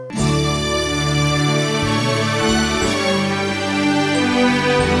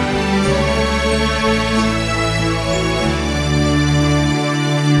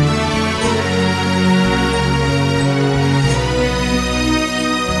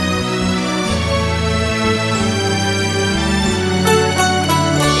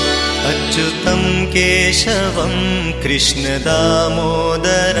अच्युतं केशवं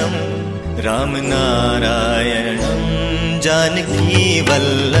कृष्णदामोदरं रामनारायणं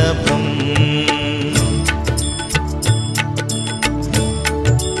जानकीवल्लभम्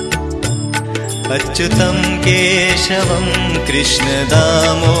अच्युतं केशवं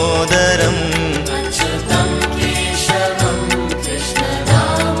कृष्णदामोदरं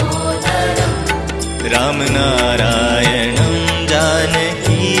रामनारायणं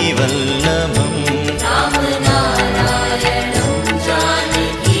जानकीवल्लभम्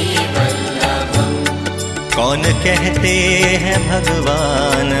कौन कहते हैं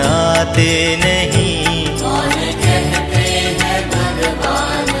भगवान आते नहीं, कौन कहते हैं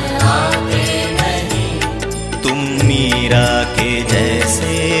भगवान आते नहीं, तुम मीरा के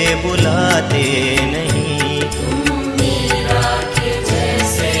जैसे बुलाते नहीं, तुम मीरा के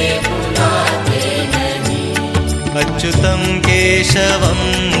जैसे बुलाते नहीं। अच्युतं केशवं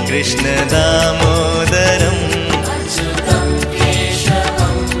कृष्णदामोदरम्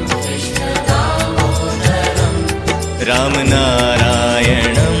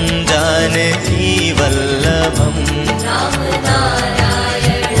रामनारायणं जानकीवल्लभम्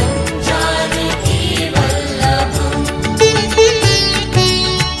रामनारायणं जानकीवल्लभम्।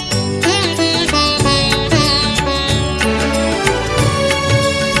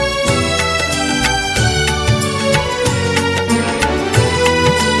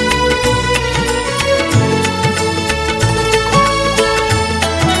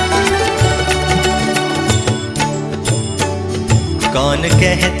 कौन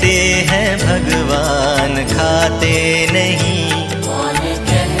कहते हैं भगवान खाते नहीं, कौन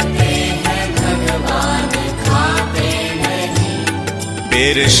कहते हैं भगवान खाते नहीं,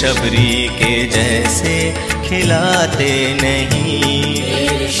 बेर शबरी के जैसे खिलाते नहीं,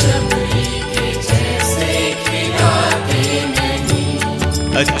 बेर शबरी के जैसे खिलाते नहीं।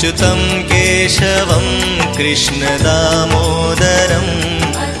 अच्युतं केशवं कृष्णदामोदरम्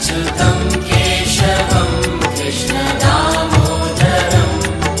अच्युतं केशवं कृष्णदामोदरम्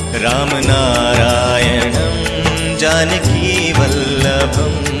रामनारायणं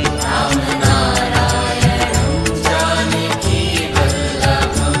जानकीवल्लभम् रामनारायणं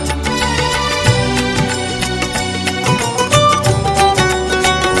जानकीवल्लभम्।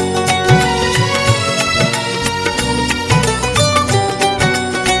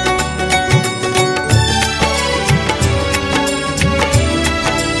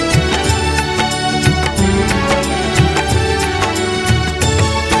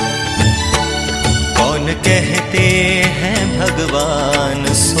 कहते हैं भगवान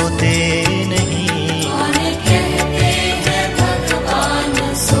सोते नहीं, कौन कहते हैं भगवान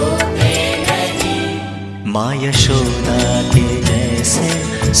सोते नहीं, माँ यशोदा के जैसे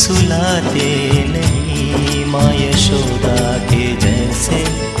सुलाते नहीं, माँ यशोदा के जैसे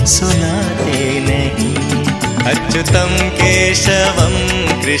सुलाते नहीं। अच्युतं केशवं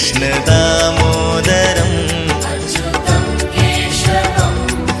कृष्णदामोदरम्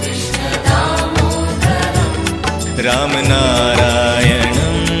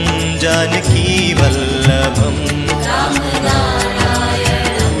रामनारायणं जानकीवल्लभम्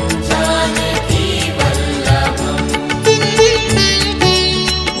रामनारायणं जानकीवल्लभम्।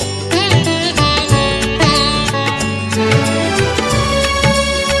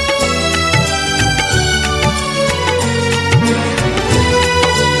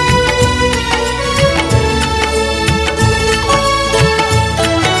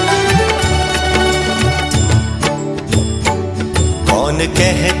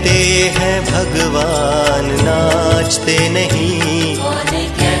 कहते हैं भगवान नाचते नहीं, कौन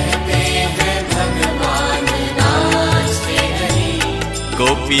कहते हैं भगवान नाचते नहीं,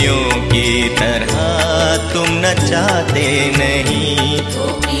 गोपियों की तरह तुम नचाते नहीं,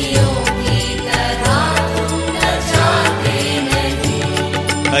 गोपियों की तरह तुम नचाते नहीं।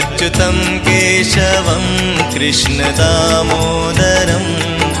 अच्युतं केशवं कृष्णदामोदरम्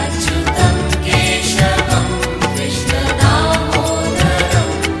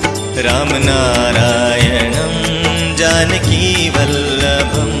रामनारायणं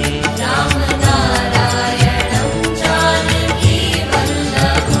जानकीवल्लभम् रामनारायणं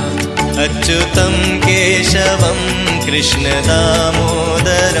जानकीवल्लभम्। अच्युतं केशवं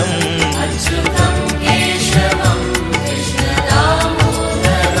कृष्णदामोदरम् अच्युतं केशवं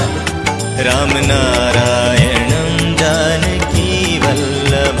कृष्णदामोदरम् रामनारायणं